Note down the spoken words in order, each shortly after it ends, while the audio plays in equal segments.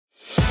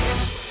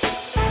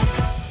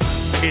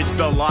It's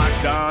the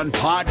Locked On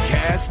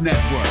Podcast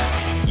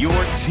Network, your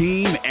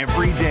team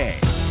every day.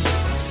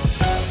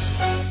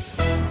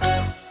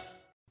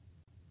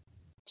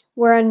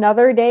 We're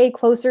another day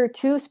closer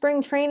to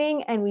spring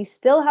training, and we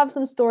still have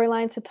some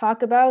storylines to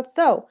talk about.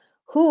 So,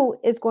 who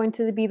is going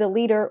to be the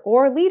leader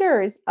or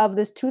leaders of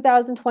this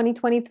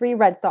 2020-23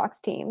 Red Sox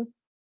team?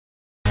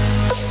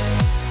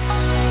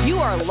 You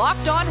are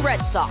Locked On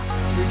Red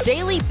Sox, your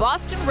daily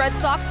Boston Red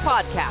Sox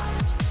podcast.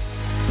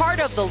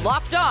 Part of the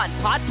Locked On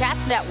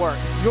Podcast Network,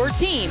 your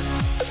team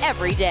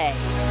every day.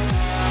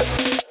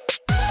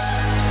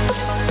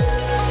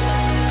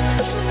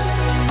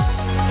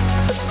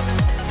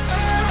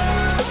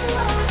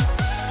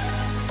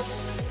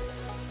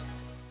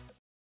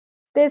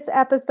 This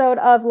episode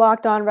of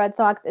Locked On Red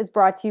Sox is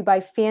brought to you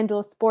by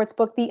FanDuel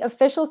Sportsbook, the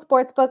official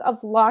sportsbook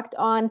of Locked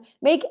On.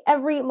 Make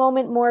every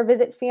moment more.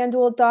 Visit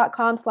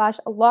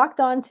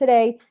FanDuel.com/LockedOn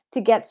today to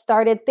get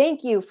started.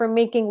 Thank you for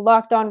making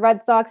Locked On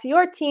Red Sox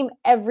your team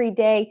every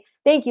day.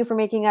 Thank you for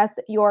making us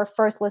your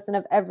first listen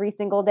of every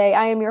single day.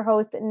 I am your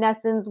host,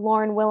 Nessens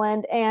Lauren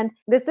Willand, and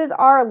this is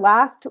our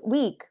last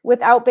week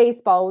without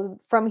baseball.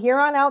 From here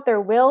on out,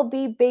 there will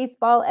be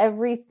baseball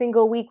every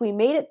single week. We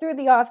made it through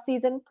the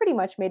offseason, pretty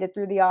much made it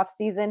through the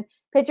offseason.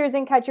 Pitchers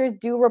and catchers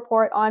do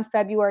report on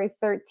February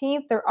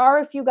 13th. There are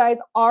a few guys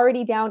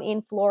already down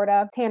in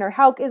Florida. Tanner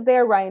Houck is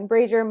there, Ryan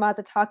Brazier,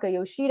 Masataka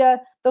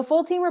Yoshida. The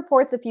full team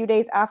reports a few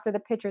days after the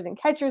pitchers and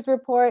catchers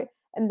report.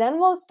 And then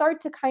we'll start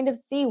to kind of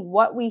see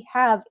what we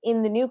have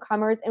in the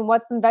newcomers and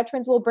what some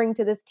veterans will bring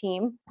to this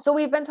team. So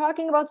we've been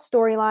talking about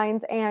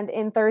storylines, and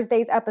in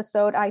Thursday's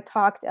episode, I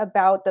talked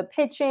about the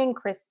pitching,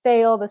 Chris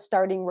Sale, the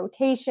starting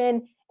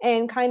rotation,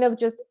 and kind of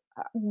just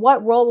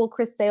what role will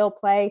Chris Sale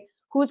play,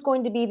 who's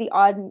going to be the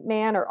odd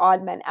man or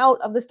odd men out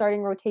of the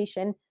starting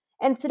rotation.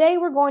 And today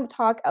we're going to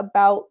talk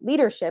about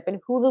leadership and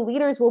who the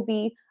leaders will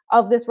be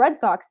of this Red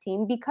Sox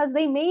team, because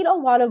they made a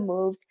lot of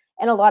moves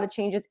and a lot of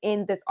changes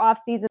in this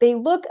offseason. They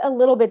look a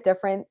little bit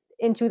different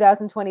in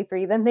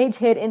 2023 than they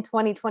did in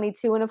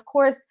 2022. And of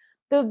course,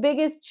 the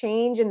biggest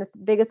change and the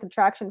biggest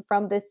subtraction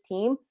from this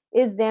team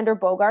is Xander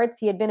Bogaerts.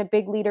 He had been a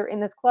big leader in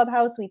this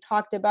clubhouse. We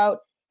talked about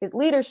his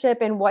leadership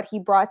and what he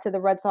brought to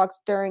the Red Sox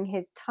during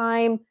his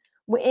time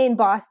in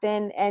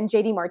Boston, and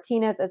JD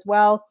Martinez as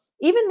well.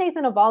 Even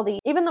Nathan Eovaldi,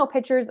 even though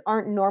pitchers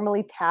aren't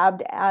normally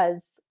tabbed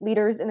as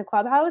leaders in the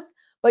clubhouse,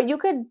 but you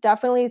could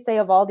definitely say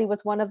Eovaldi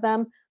was one of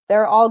them.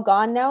 They're all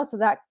gone now, so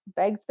that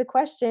begs the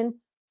question,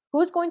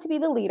 who's going to be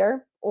the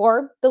leader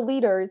or the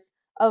leaders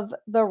of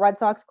the Red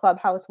Sox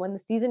clubhouse when the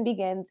season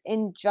begins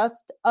in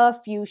just a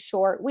few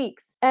short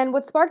weeks? And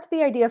what sparked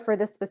the idea for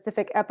this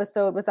specific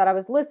episode was that I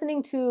was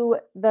listening to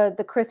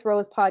the Chris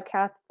Rose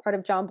podcast, part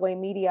of John Boy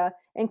Media,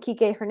 and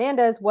Kike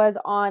Hernandez was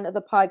on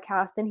the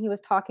podcast, and he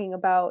was talking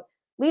about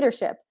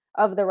leadership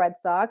of the Red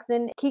Sox.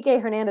 And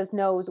Kike Hernandez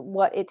knows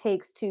what it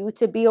takes to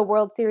be a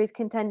World Series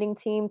contending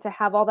team, to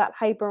have all that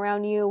hype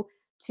around you,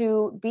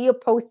 to be a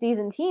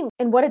postseason team,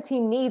 and what a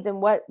team needs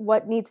and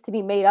what needs to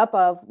be made up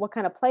of, what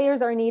kind of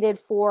players are needed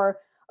for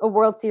a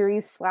World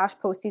Series /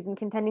 postseason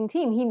contending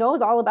team. He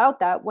knows all about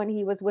that when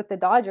he was with the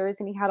Dodgers,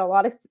 and he had a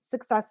lot of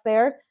success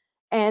there,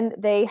 and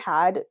they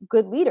had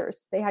good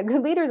leaders. They had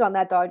good leaders on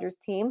that Dodgers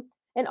team.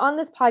 And on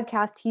this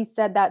podcast, he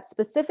said that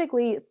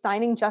specifically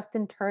signing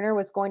Justin Turner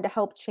was going to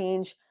help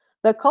change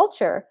the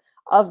culture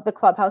of the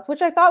clubhouse,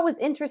 which I thought was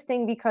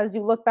interesting, because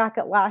you look back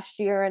at last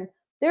year and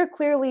there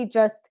clearly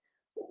just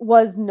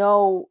was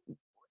no,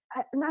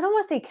 I don't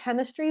want to say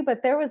chemistry,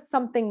 but there was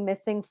something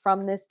missing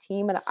from this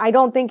team. And I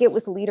don't think it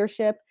was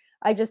leadership.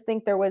 I just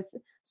think there was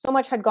so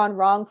much had gone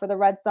wrong for the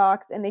Red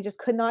Sox, and they just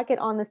could not get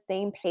on the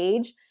same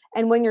page.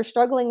 And when you're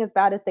struggling as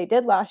bad as they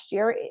did last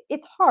year,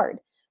 it's hard.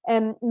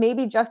 And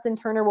maybe Justin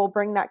Turner will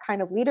bring that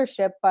kind of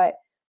leadership. But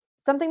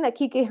something that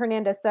Kike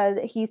Hernandez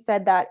said, he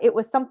said that it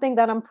was something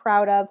that I'm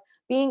proud of,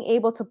 being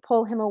able to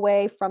pull him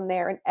away from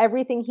there, and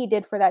everything he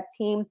did for that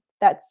team,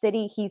 that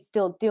city, he's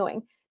still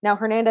doing. Now,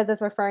 Hernandez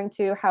is referring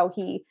to how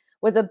he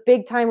was a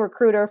big-time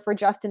recruiter for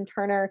Justin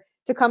Turner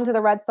to come to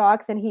the Red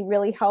Sox, and he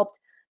really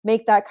helped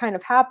make that kind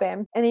of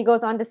happen. And he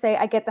goes on to say,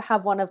 I get to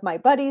have one of my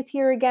buddies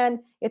here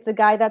again. It's a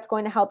guy that's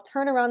going to help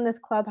turn around this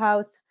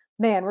clubhouse.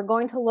 Man, we're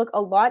going to look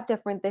a lot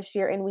different this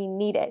year, and we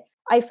need it.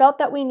 I felt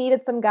that we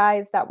needed some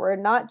guys that were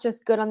not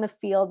just good on the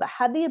field, but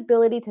had the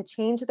ability to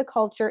change the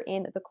culture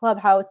in the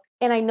clubhouse.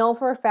 And I know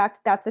for a fact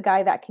that's a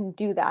guy that can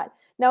do that.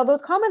 Now,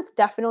 those comments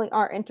definitely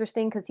are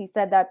interesting, because he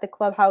said that the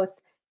clubhouse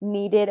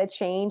needed a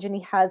change,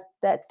 and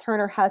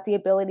Turner has the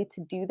ability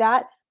to do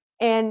that.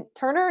 And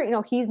Turner,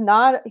 he's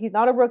not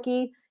a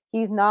rookie.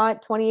 He's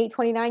not 28,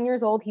 29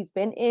 years old. He's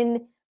been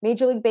in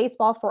Major League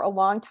Baseball for a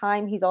long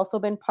time. He's also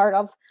been part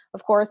of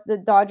course, the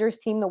Dodgers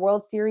team, the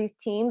World Series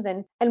teams.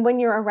 And when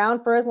you're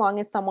around for as long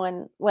as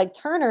someone like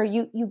Turner,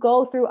 you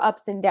go through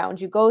ups and downs.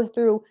 You go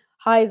through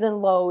highs and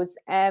lows.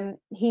 And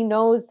he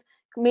knows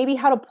maybe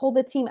how to pull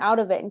the team out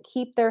of it and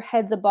keep their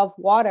heads above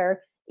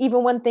water,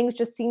 even when things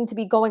just seem to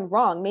be going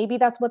wrong. Maybe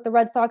that's what the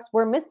Red Sox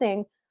were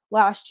missing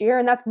last year.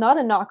 And that's not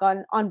a knock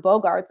on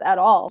Bogaerts at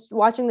all. Just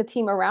watching the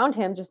team around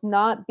him just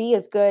not be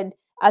as good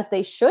as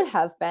they should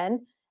have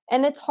been.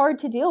 And it's hard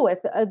to deal with.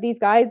 These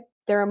guys,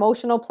 they're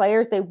emotional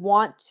players. They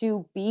want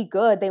to be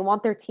good. They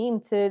want their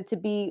team to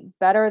be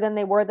better than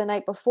they were the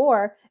night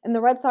before. And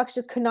the Red Sox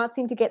just could not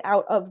seem to get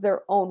out of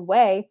their own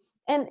way.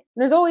 And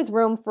there's always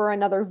room for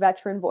another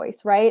veteran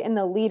voice, right? And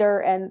the leader.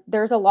 And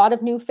there's a lot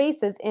of new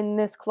faces in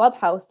this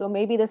clubhouse. So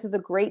maybe this is a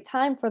great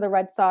time for the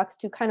Red Sox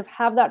to kind of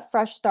have that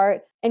fresh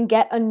start and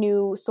get a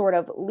new sort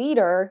of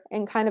leader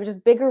and kind of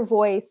just bigger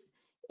voice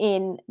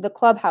in the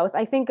clubhouse.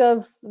 I think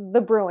of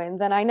the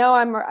Bruins, and I know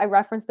I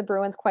reference the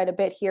Bruins quite a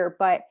bit here,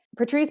 but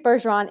Patrice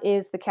Bergeron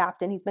is the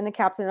captain. He's been the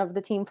captain of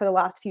the team for the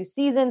last few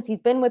seasons. He's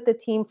been with the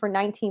team for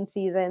 19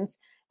 seasons,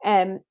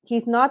 and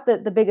he's not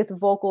the biggest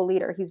vocal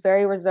leader. He's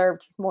very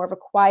reserved. He's more of a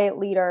quiet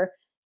leader.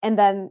 And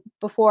then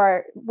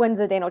before, when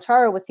Zdeno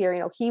Chara was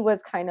here, he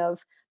was kind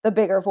of the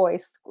bigger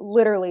voice,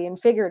 literally and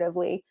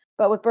figuratively.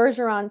 But with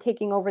Bergeron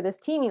taking over this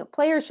team,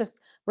 players just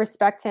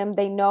respect him.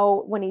 They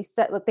know when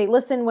they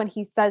listen when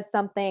he says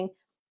something.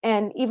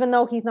 And even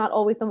though he's not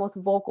always the most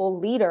vocal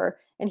leader,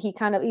 and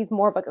he's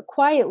more of like a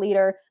quiet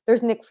leader,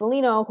 there's Nick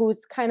Foligno,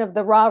 who's kind of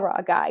the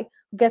rah-rah guy,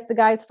 who gets the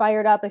guys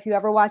fired up. If you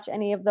ever watch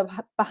any of the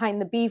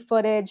behind the B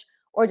footage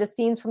or just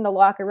scenes from the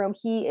locker room,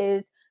 he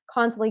is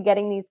constantly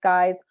getting these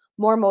guys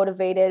more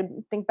motivated.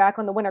 Think back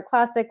on the Winter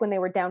Classic when they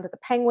were down to the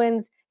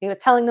Penguins. He was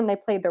telling them they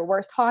played their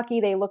worst hockey.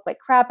 They looked like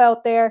crap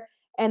out there.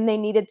 And they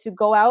needed to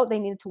go out, they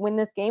needed to win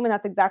this game, and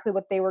that's exactly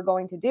what they were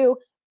going to do.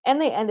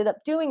 And they ended up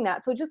doing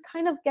that. So just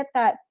kind of get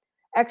that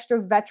extra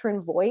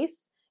veteran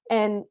voice.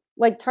 And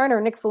like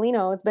Turner, Nick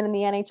Foligno has been in the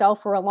NHL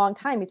for a long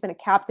time. He's been a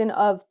captain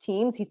of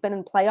teams. He's been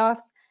in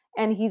playoffs,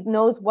 and he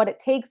knows what it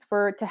takes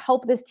to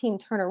help this team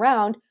turn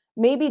around.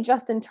 Maybe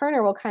Justin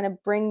Turner will kind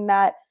of bring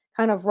that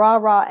kind of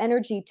rah-rah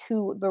energy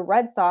to the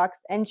Red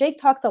Sox. And Jake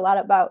talks a lot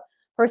about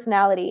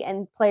personality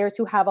and players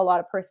who have a lot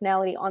of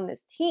personality on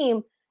this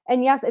team.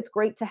 And yes, it's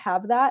great to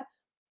have that,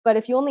 but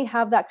if you only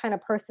have that kind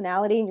of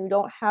personality and you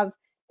don't have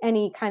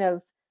any kind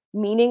of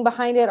meaning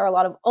behind it or a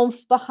lot of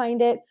oomph behind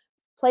it,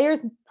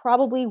 players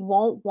probably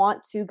won't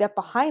want to get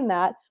behind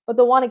that, but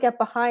they'll want to get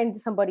behind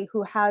somebody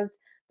who has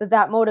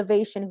that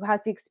motivation, who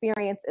has the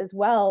experience as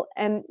well.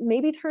 And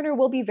maybe Turner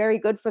will be very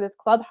good for this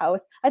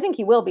clubhouse. I think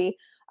he will be.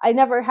 I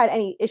never had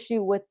any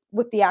issue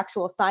with the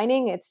actual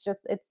signing.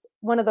 It's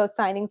one of those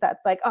signings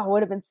that's like, oh, it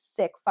would have been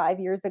sick 5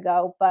 years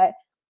ago, but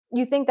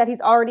you think that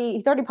he's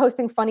already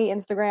posting funny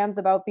Instagrams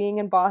about being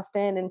in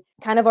Boston and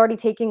kind of already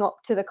taking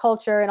to the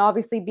culture, and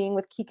obviously being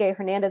with Kike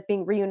Hernandez,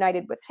 being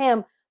reunited with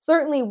him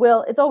certainly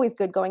will. It's always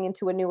good going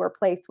into a newer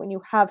place when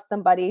you have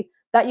somebody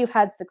that you've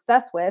had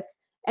success with.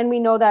 And we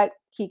know that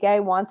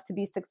Kike wants to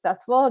be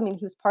successful. I mean,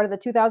 he was part of the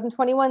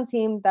 2021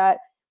 team that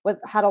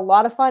had a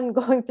lot of fun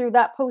going through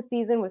that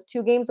postseason, was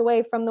 2 games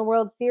away from the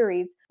World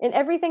Series. And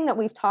everything that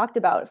we've talked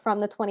about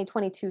from the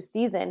 2022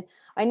 season,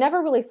 I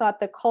never really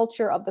thought the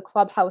culture of the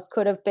clubhouse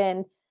could have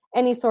been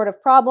any sort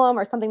of problem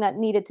or something that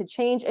needed to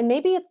change. And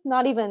maybe it's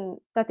not even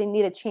that they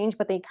need to change,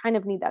 but they kind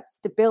of need that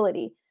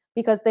stability,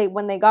 because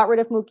when they got rid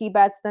of Mookie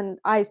Betts, then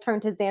eyes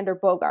turned to Xander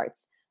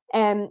Bogaerts.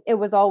 And it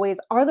was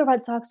always, are the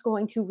Red Sox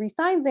going to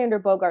re-sign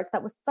Xander Bogaerts?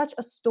 That was such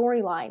a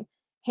storyline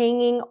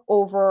hanging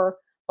over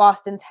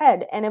Boston's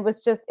head. And it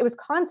was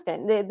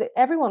constant.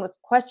 Everyone was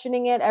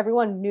questioning it.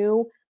 Everyone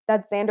knew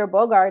that Xander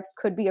Bogaerts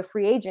could be a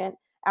free agent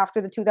after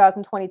the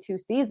 2022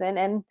 season.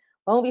 And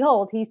lo and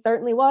behold, he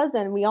certainly was.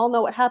 And we all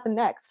know what happened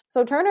next.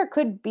 So Turner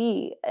could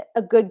be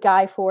a good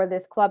guy for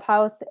this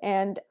clubhouse.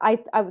 And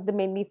that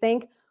made me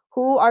think,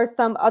 who are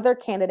some other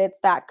candidates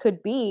that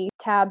could be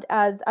tabbed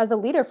as a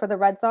leader for the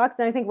Red Sox?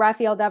 And I think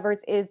Rafael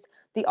Devers is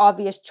the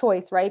obvious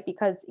choice, right?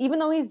 Because even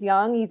though he's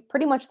young, he's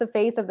pretty much the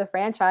face of the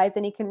franchise,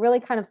 and he can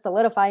really kind of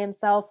solidify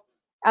himself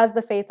as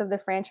the face of the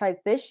franchise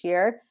this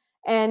year.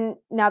 And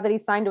now that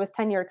he's signed to his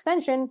 10-year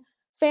extension,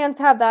 fans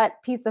have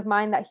that peace of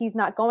mind that he's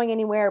not going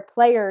anywhere.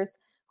 Players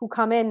who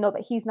come in know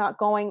that he's not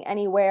going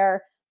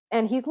anywhere.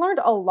 And he's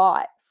learned a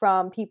lot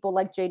from people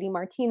like JD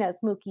Martinez,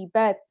 Mookie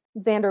Betts,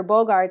 Xander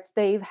Bogaerts.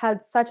 They've had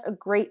such a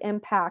great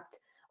impact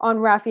on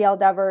Rafael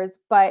Devers,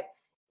 but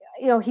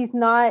I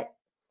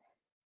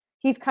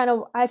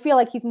feel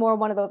like he's more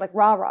one of those like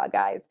rah-rah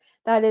guys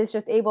that is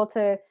just able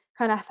to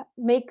kind of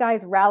make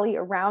guys rally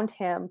around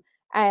him.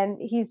 And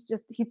he's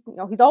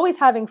always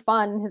having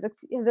fun.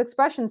 His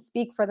expressions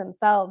speak for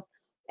themselves.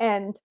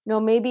 And,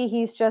 maybe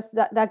he's just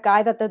that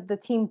guy that the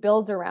team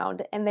builds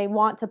around, and they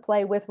want to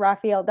play with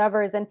Rafael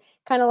Devers, and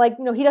kind of like,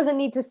 he doesn't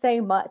need to say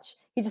much.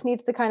 He just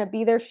needs to kind of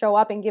be there, show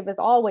up, and give his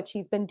all, which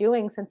he's been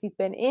doing since he's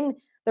been in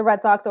the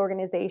Red Sox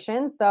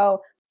organization.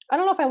 So I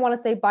don't know if I want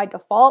to say by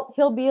default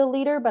he'll be a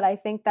leader, but I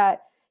think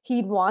that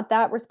he'd want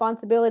that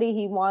responsibility.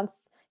 He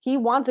wants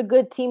a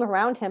good team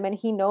around him, and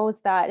he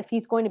knows that if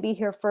he's going to be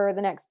here for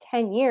the next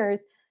 10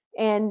 years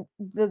and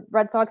the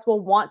Red Sox will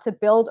want to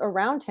build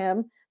around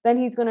him, then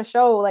he's going to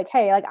show like,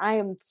 hey, like I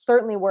am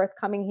certainly worth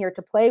coming here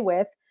to play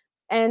with.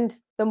 And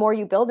the more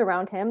you build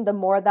around him, the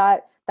more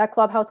that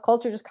clubhouse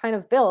culture just kind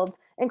of builds.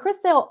 And Chris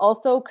Sale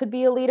also could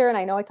be a leader. And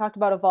I know I talked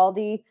about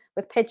Eovaldi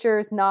with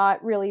pitchers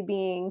not really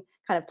being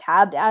kind of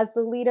tabbed as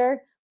the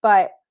leader,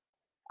 but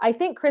I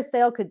think Chris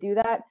Sale could do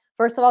that.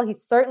 First of all, he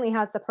certainly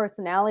has the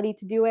personality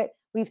to do it.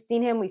 We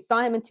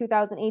saw him in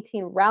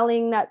 2018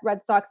 rallying that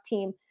Red Sox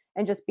team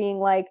and just being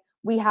like,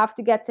 we have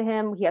to get to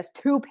him. He has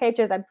 2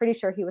 pitches. I'm pretty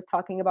sure he was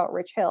talking about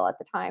Rich Hill at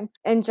the time.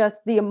 And just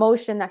the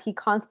emotion that he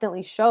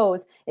constantly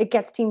shows, it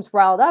gets teams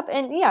riled up.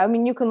 And yeah, I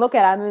mean, you can look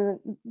at him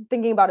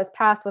thinking about his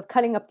past with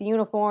cutting up the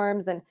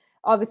uniforms and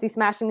obviously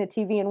smashing the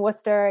TV in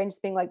Worcester and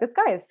just being like, this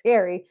guy is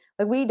scary.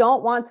 Like, we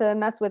don't want to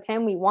mess with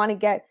him. We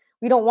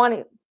don't want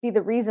to be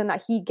the reason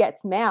that he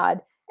gets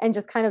mad, and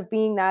just kind of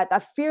being that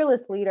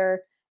fearless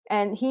leader.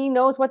 And he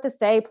knows what to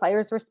say.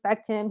 Players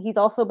respect him. He's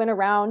also been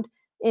around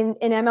in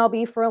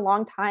MLB for a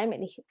long time.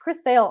 And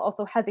Chris Sale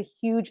also has a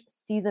huge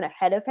season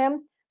ahead of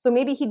him. So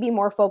maybe he'd be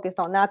more focused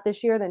on that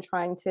this year than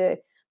trying to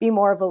be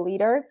more of a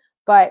leader.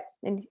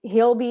 And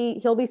he'll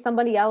be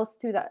somebody else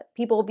too that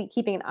people will be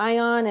keeping an eye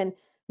on. And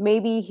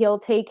maybe he'll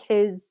take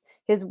his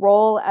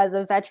role as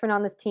a veteran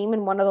on this team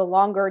and one of the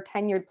longer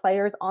tenured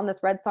players on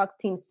this Red Sox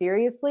team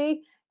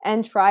seriously,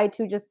 and try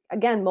to just,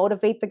 again,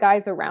 motivate the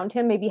guys around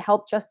him, maybe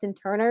help Justin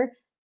Turner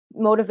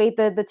motivate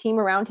the team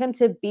around him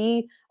to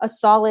be a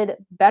solid,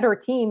 better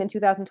team in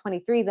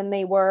 2023 than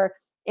they were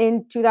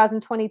in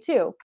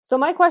 2022. So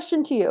my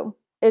question to you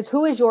is,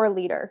 who is your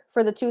leader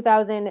for the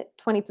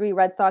 2023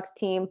 Red Sox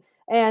team?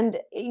 And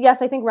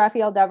yes, I think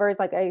Rafael Devers,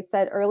 like I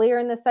said earlier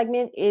in this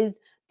segment, is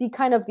the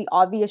kind of the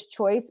obvious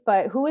choice,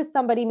 but who is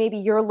somebody maybe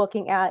you're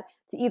looking at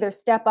to either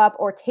step up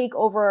or take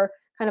over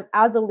kind of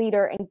as a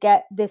leader and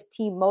get this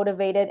team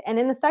motivated? And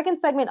in the second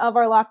segment of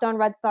our Locked On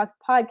Red Sox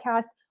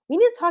podcast, we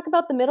need to talk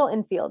about the middle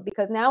infield,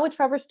 because now with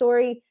Trevor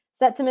Story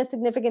set to miss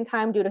significant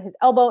time due to his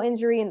elbow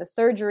injury and the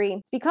surgery,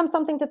 it's become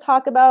something to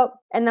talk about.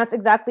 And that's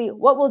exactly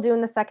what we'll do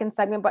in the second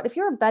segment. But if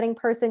you're a betting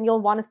person,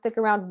 you'll want to stick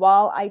around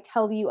while I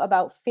tell you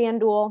about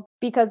FanDuel,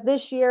 because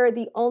this year,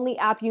 the only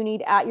app you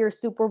need at your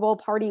Super Bowl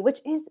party,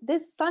 which is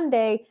this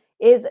Sunday,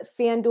 is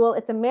FanDuel.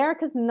 It's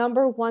America's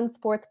 #1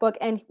 sportsbook,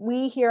 and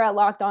we here at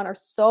Locked On are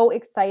so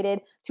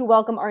excited to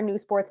welcome our new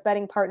sports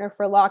betting partner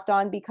for Locked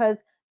On,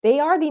 because they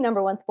are the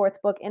 #1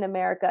 sportsbook in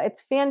America.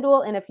 It's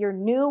FanDuel, and if you're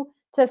new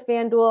to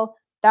FanDuel,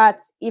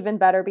 that's even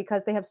better,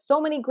 because they have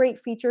so many great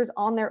features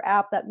on their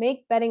app that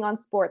make betting on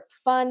sports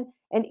fun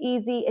and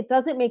easy. It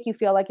doesn't make you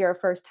feel like you're a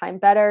first-time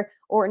bettor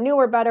or a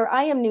newer bettor.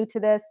 I am new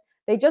to this.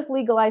 They just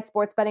legalized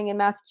sports betting in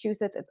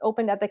Massachusetts. It's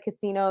opened at the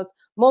casinos.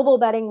 Mobile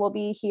betting will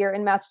be here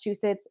in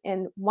Massachusetts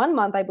in 1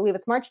 month. I believe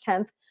it's March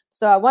 10th.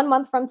 So 1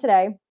 month from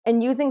today.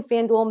 And using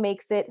FanDuel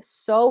makes it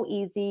so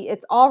easy.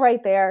 It's all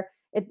right there.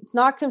 It's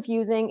not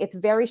confusing. It's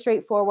very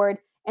straightforward.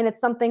 And it's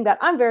something that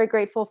I'm very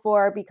grateful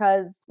for,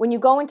 because when you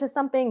go into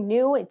something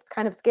new, it's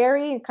kind of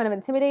scary and kind of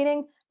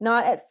intimidating.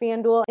 Not at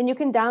FanDuel. And you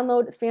can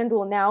download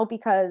FanDuel now,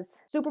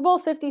 because Super Bowl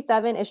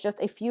 57 is just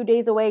a few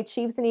days away.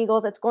 Chiefs and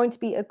Eagles. It's going to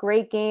be a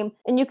great game.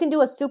 And you can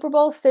do a Super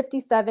Bowl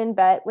 57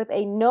 bet with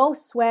a no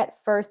sweat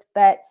first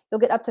bet. You'll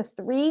get up to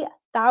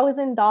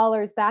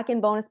 $3,000 back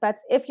in bonus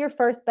bets if your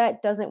first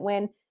bet doesn't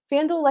win.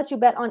 FanDuel lets you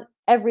bet on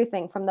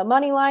everything from the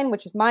money line,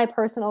 which is my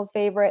personal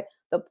favorite,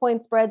 the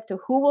point spreads, to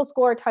who will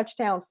score a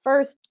touchdown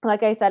first.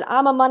 Like I said,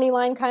 I'm a money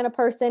line kind of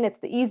person. It's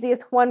the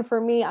easiest one for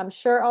me. I'm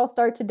sure I'll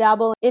start to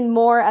dabble in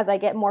more as I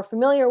get more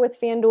familiar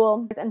with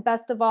FanDuel. And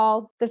best of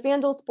all, the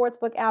FanDuel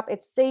Sportsbook app,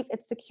 it's safe,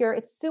 it's secure,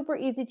 it's super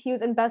easy to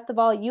use. And best of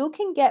all, you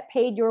can get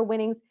paid your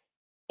winnings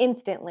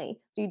instantly.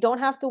 So you don't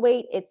have to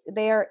wait. It's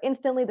there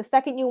instantly. The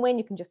second you win,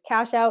 you can just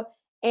cash out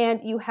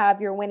and you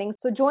have your winnings.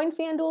 So join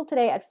FanDuel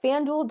today at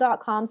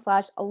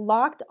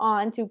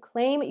FanDuel.com/LockedOn to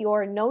claim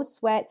your no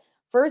sweat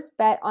first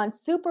bet on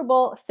Super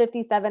Bowl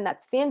 57.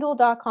 That's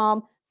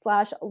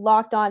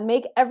FanDuel.com/LockedOn.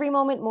 Make every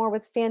moment more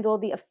with FanDuel,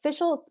 the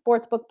official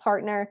sportsbook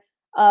partner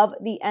of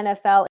the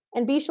NFL.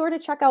 And be sure to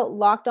check out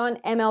Locked On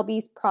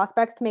MLB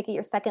Prospects to make it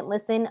your second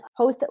listen.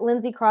 Host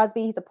Lindsey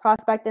Crosby, he's a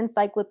prospect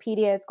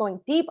encyclopedia, is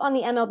going deep on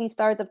the MLB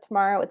stars of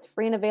tomorrow. It's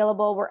free and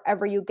available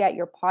wherever you get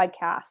your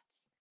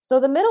podcasts. So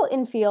the middle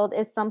infield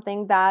is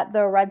something that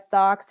the Red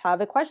Sox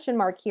have a question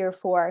mark here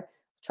for.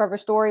 Trevor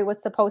Story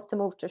was supposed to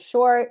move to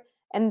short,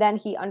 and then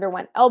he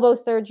underwent elbow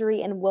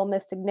surgery and will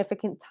miss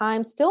significant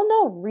time. Still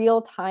no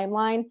real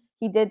timeline.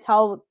 He did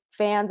tell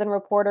fans and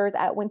reporters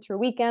at Winter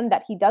Weekend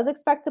that he does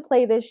expect to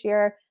play this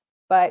year,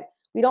 but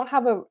we don't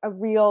have a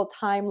real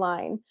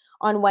timeline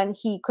on when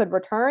he could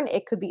return.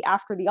 It could be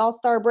after the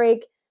All-Star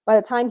break. By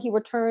the time he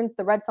returns,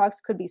 the Red Sox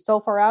could be so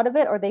far out of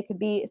it, or they could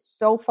be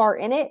so far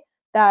in it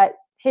that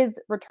his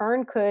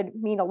return could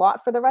mean a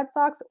lot for the Red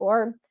Sox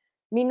or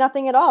mean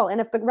nothing at all.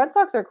 And if the Red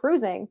Sox are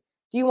cruising,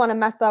 do you want to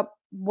mess up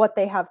what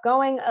they have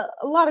going?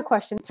 A lot of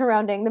questions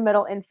surrounding the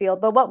middle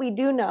infield. But what we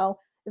do know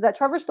is that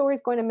Trevor Story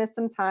is going to miss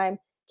some time.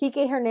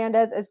 Kike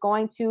Hernandez is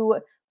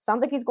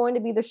sounds like he's going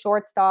to be the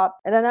shortstop.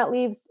 And then that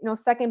leaves,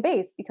 second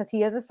base, because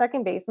he is a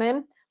second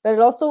baseman. But it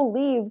also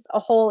leaves a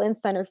hole in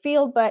center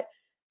field. But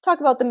talk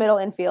about the middle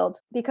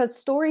infield, because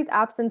Story's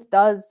absence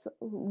does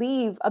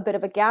leave a bit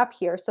of a gap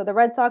here. So the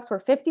Red Sox were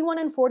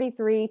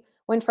 51-43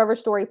 when Trevor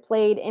Story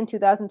played in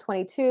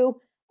 2022.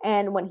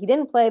 And when he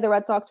didn't play, the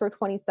Red Sox were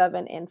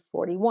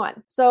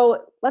 27-41.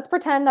 So let's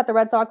pretend that the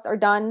Red Sox are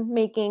done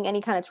making any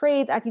kind of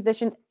trades,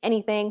 acquisitions,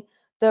 anything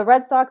The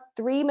Red Sox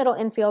three middle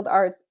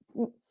infielders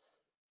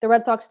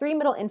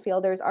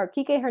are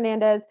Kike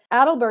Hernandez,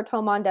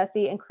 Adalberto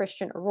Mondesi, and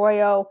Christian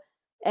Arroyo,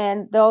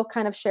 and they'll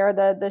kind of share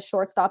the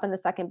shortstop and the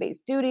second base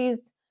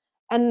duties.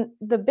 And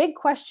the big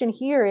question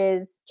here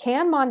is,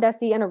 can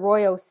Mondesi and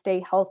Arroyo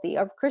stay healthy?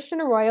 Christian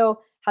Arroyo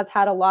has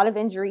had a lot of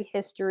injury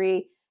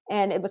history,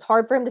 and it was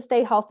hard for him to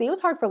stay healthy. It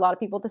was hard for a lot of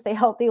people to stay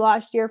healthy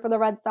last year for the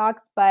Red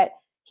Sox, but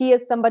he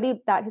is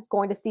somebody that is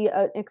going to see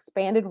an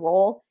expanded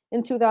role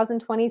in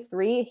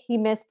 2023. He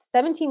missed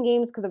 17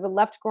 games because of a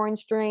left groin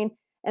strain,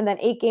 and then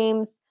 8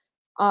 games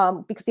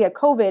because he had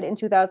COVID in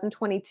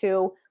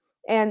 2022.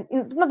 And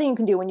nothing you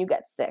can do when you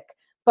get sick.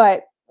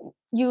 But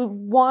you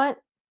want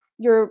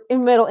your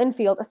middle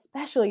infield,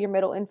 especially your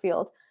middle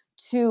infield,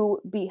 to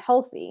be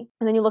healthy.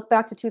 And then you look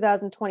back to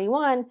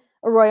 2021,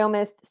 Arroyo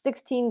missed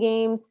 16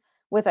 games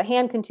with a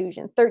hand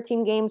contusion,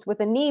 13 games with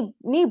a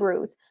knee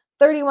bruise,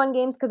 31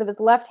 games because of his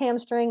left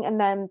hamstring,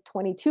 and then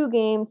 22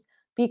 games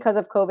because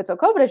of COVID. So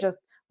COVID has just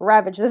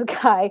ravaged this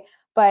guy.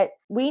 But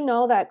we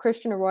know that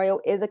Christian Arroyo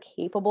is a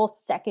capable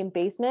second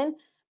baseman,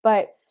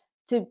 but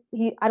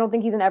I don't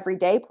think he's an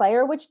everyday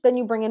player, which then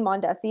you bring in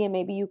Mondesi and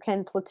maybe you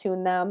can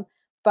platoon them.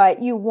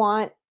 But you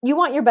want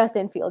your best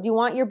infield. You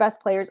want your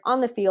best players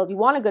on the field. You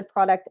want a good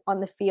product on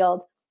the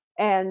field.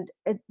 And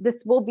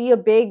this will be a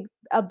big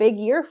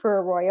year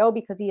for Arroyo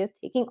because he is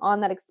taking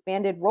on that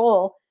expanded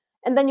role.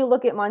 And then you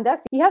look at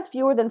Mondesi. He has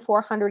fewer than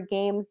 400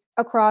 games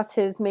across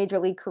his major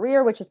league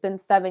career, which has been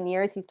 7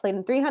 years. He's played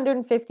in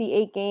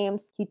 358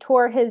 games. He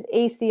tore his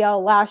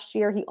ACL last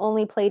year. He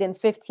only played in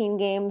 15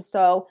 games.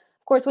 So,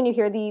 of course, when you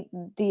hear the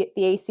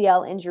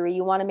ACL injury,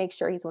 you want to make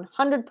sure he's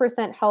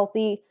 100%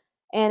 healthy.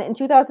 And in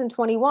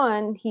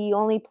 2021, he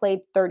only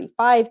played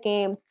 35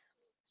 games.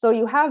 So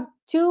you have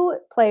 2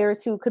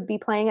 players who could be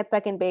playing at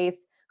second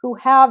base who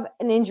have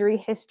an injury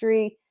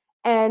history,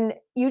 and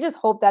you just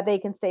hope that they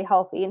can stay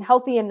healthy and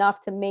healthy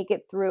enough to make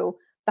it through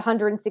the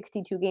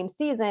 162-game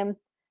season.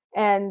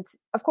 And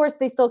of course,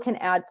 they still can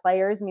add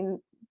players. I mean,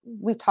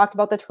 we've talked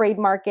about the trade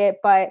market,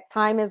 but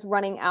time is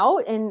running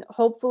out, and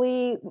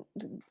hopefully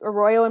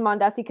Arroyo and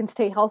Mondesi can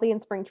stay healthy in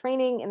spring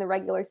training, in the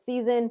regular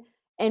season,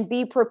 and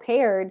be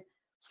prepared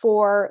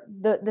for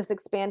this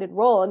expanded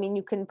role. I mean,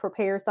 you can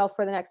prepare yourself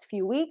for the next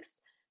few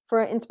weeks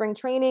in spring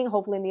training.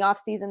 Hopefully in the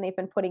offseason, they've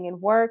been putting in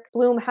work.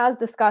 Bloom has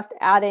discussed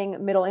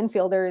adding middle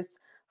infielders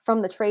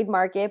from the trade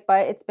market,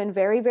 but it's been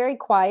very, very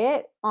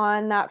quiet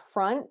on that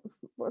front,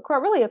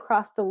 really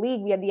across the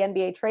league. We had the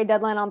NBA trade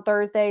deadline on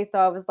Thursday, so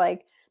I was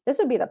like, this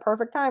would be the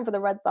perfect time for the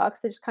Red Sox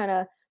to just kind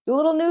of do a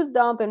little news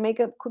dump and make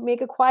a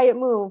quiet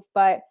move,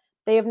 but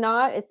they have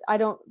not.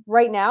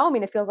 Right now, I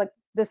mean, it feels like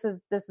this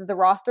is the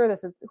roster.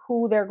 This is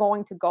who they're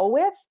going to go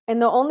with.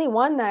 And the only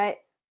one that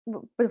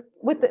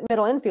with the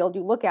middle infield,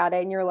 you look at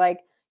it and you're like,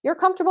 you're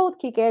comfortable with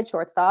Kike at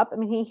shortstop. I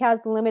mean, he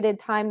has limited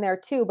time there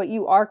too, but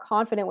you are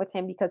confident with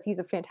him because he's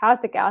a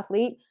fantastic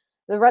athlete.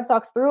 The Red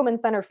Sox threw him in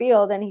center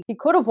field, and he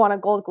could have won a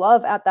Gold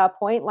Glove at that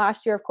point.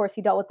 Last year, of course,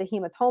 he dealt with the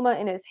hematoma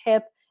in his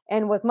hip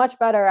and was much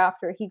better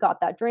after he got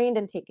that drained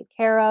and taken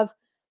care of.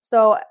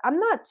 So I'm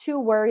not too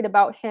worried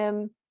about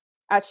him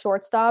at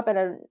shortstop,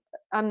 and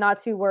I'm not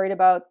too worried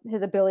about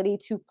his ability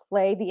to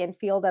play the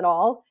infield at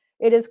all.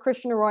 It is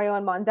Christian Arroyo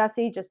and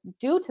Mondesi, just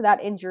due to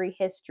that injury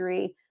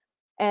history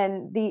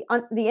and the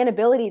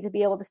inability to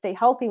be able to stay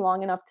healthy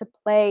long enough to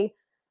play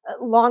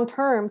long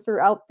term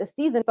throughout the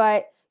season.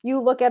 But you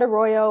look at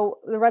Arroyo,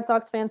 the Red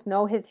Sox fans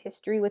know his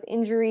history with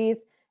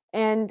injuries,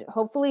 and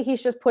hopefully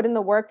he's just put in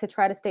the work to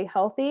try to stay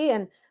healthy.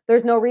 And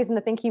there's no reason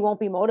to think he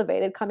won't be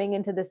motivated coming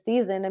into this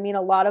season. I mean,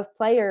 a lot of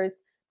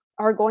players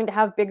are going to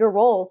have bigger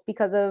roles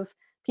because of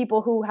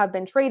people who have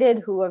been traded,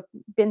 who have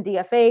been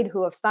DFA'd,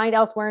 who have signed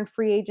elsewhere in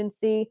free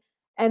agency.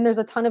 And there's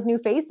a ton of new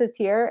faces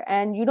here,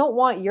 and you don't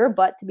want your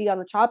butt to be on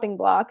the chopping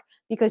block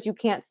because you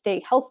can't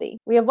stay healthy.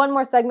 We have one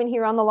more segment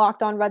here on the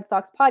Locked On Red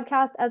Sox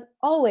podcast. As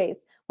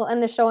always, we'll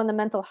end the show in the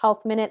Mental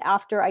Health Minute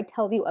after I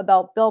tell you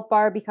about Built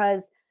Bar,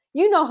 because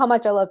you know how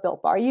much I love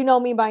Built Bar. You know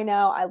me by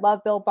now. I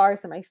love Built Bars.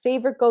 They're my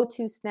favorite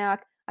go-to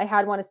snack. I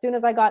had one as soon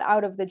as I got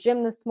out of the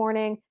gym this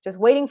morning, just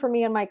waiting for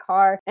me in my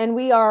car. And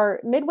we are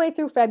midway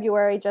through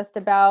February, just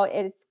about.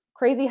 It's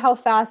crazy how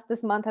fast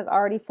this month has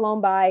already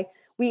flown by.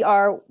 We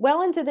are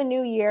well into the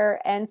new year,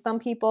 and some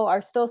people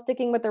are still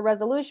sticking with their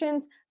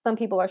resolutions. Some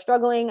people are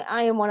struggling.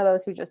 I am one of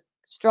those who just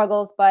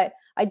struggles, but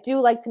I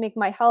do like to make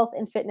my health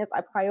and fitness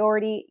a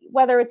priority,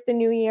 whether it's the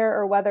new year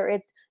or whether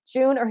it's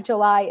June or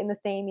July in the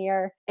same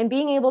year. And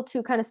being able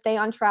to kind of stay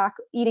on track,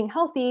 eating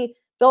healthy,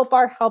 Built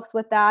Bar helps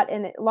with that.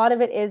 And a lot of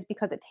it is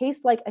because it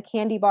tastes like a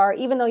candy bar,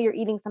 even though you're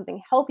eating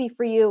something healthy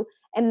for you.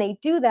 And they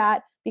do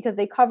that because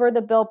they cover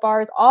the Built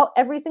Bars.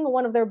 Every single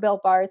one of their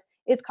Built Bars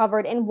is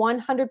covered in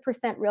 100%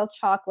 real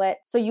chocolate.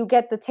 So you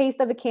get the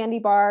taste of a candy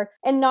bar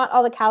and not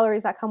all the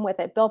calories that come with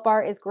it. Built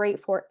Bar is great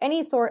for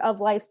any sort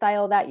of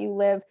lifestyle that you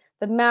live.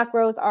 The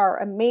macros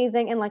are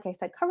amazing. And like I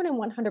said, covered in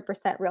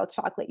 100% real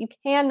chocolate. You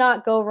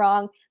cannot go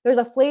wrong. There's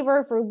a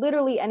flavor for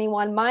literally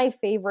anyone. My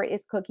favorite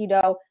is cookie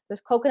dough.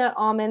 There's coconut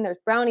almond, there's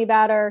brownie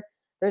batter,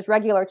 there's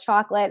regular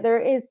chocolate.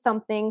 There is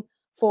something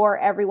for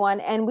everyone.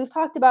 And we've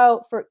talked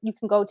about you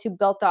can go to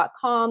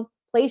built.com,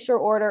 place your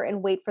order,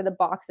 and wait for the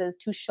boxes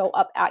to show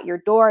up at your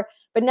door.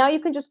 But now you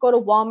can just go to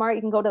Walmart,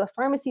 you can go to the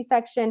pharmacy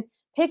section,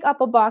 pick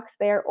up a box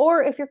there,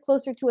 or if you're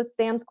closer to a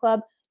Sam's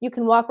Club, you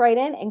can walk right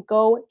in and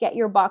go get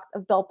your box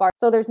of Built Bar.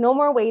 So there's no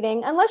more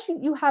waiting unless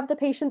you have the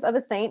patience of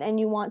a saint and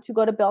you want to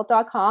go to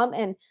built.com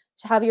and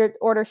have your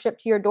order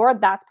shipped to your door.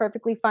 That's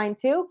perfectly fine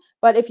too.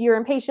 But if you're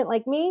impatient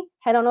like me,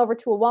 head on over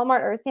to a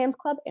Walmart or a Sam's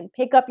Club and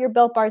pick up your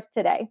Built Bars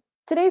today.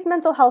 Today's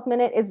Mental Health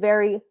Minute is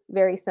very,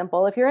 very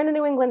simple. If you're in the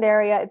New England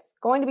area, it's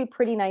going to be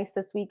pretty nice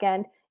this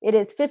weekend. It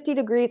is 50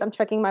 degrees. I'm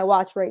checking my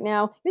watch right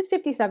now. It is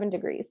 57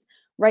 degrees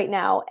right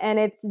now, and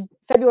it's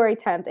February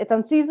 10th. It's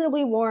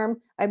unseasonably warm.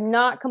 I'm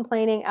not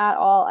complaining at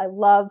all. I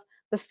love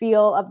the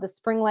feel of the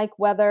spring-like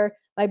weather.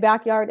 My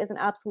backyard is an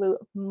absolute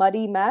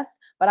muddy mess,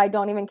 but I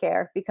don't even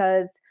care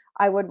because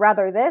I would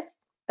rather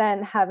this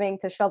than having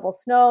to shovel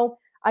snow,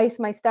 ice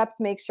my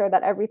steps, make sure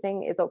that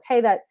everything is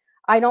okay, that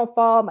I don't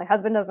fall, my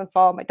husband doesn't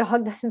fall, my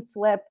dog doesn't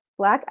slip.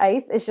 Black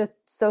ice is just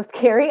so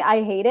scary.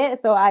 I hate it.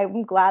 So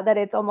I'm glad that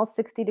it's almost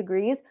 60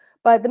 degrees.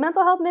 But the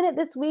Mental Health Minute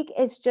this week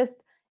is just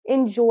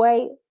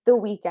enjoy the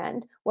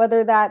weekend,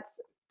 whether that's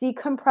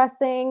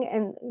decompressing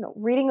and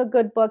reading a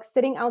good book,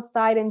 sitting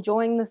outside,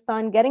 enjoying the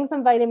sun, getting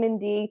some vitamin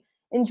D,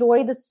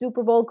 enjoy the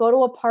Super Bowl, go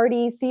to a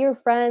party, see your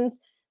friends,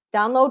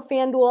 download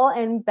FanDuel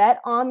and bet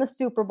on the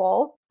Super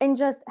Bowl, and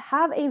just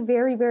have a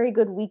very, very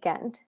good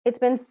weekend. It's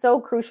been so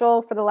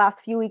crucial for the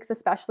last few weeks,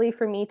 especially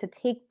for me, to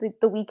take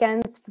the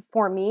weekends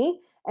for me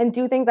and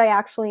do things I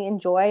actually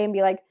enjoy and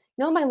be like,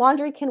 no, my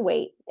laundry can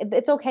wait.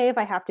 It's okay if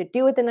I have to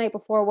do it the night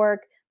before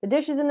work. The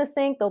dishes in the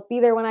sink, they'll be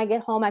there when I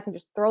get home. I can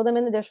just throw them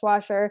in the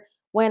dishwasher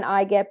when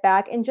I get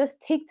back, and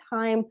just take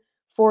time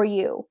for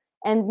you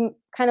and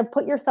kind of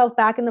put yourself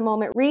back in the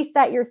moment,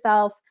 reset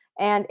yourself,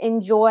 and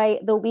enjoy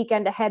the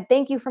weekend ahead.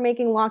 Thank you for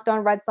making Locked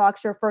On Red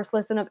Sox your first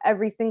listen of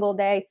every single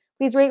day.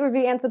 Please rate,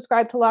 review, and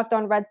subscribe to Locked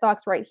On Red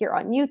Sox right here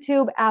on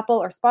YouTube, Apple,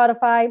 or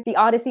Spotify. The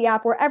Odyssey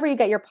app, wherever you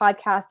get your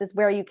podcast, is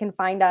where you can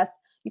find us.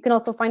 You can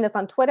also find us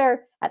on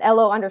Twitter at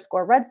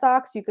LO_Red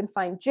Sox. You can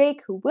find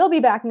Jake, who will be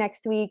back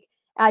next week,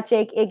 at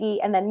Jake Iggy,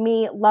 and then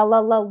me,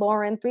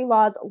 Lauren, 3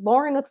 Laws,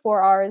 Lauren with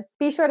 4 R's.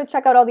 Be sure to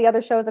check out all the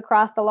other shows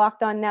across the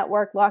Locked On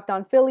Network, Locked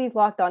On Phillies,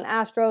 Locked On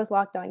Astros,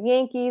 Locked On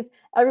Yankees.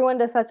 Everyone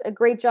does such a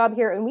great job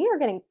here, and we are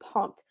getting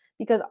pumped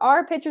because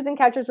our pitchers and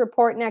catchers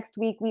report next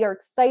week. We are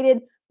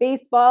excited.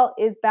 Baseball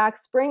is back.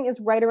 Spring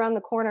is right around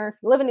the corner.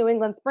 If you live in New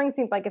England, spring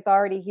seems like it's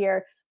already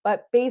here,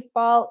 but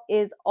baseball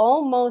is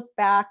almost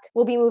back.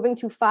 We'll be moving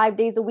to 5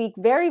 days a week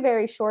very,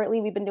 very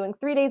shortly. We've been doing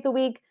 3 days a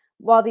week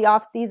while the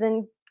off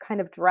season kind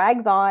of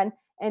drags on,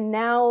 and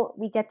now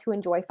we get to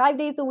enjoy 5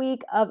 days a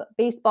week of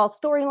baseball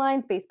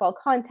storylines, baseball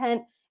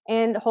content,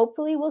 and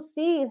hopefully we'll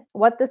see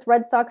what this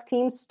Red Sox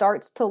team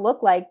starts to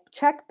look like.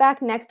 Check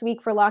back next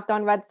week for Locked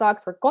On Red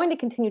Sox. We're going to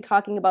continue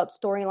talking about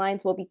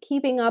storylines. We'll be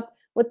keeping up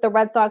with the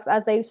Red Sox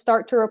as they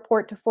start to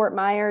report to Fort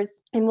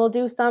Myers, and we'll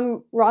do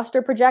some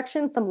roster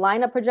projections, some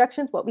lineup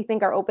projections, what we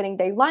think our opening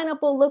day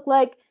lineup will look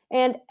like,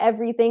 and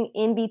everything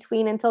in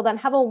between. Until then,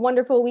 have a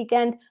wonderful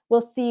weekend. We'll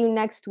see you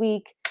next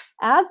week.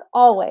 As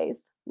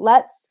always,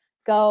 let's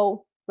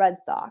go Red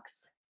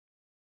Sox.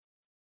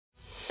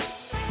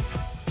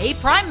 Hey,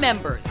 Prime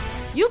members,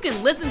 you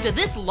can listen to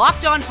this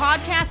Locked On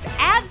podcast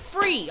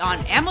ad-free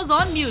on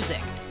Amazon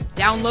Music.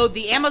 Download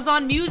the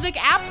Amazon Music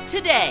app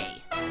today.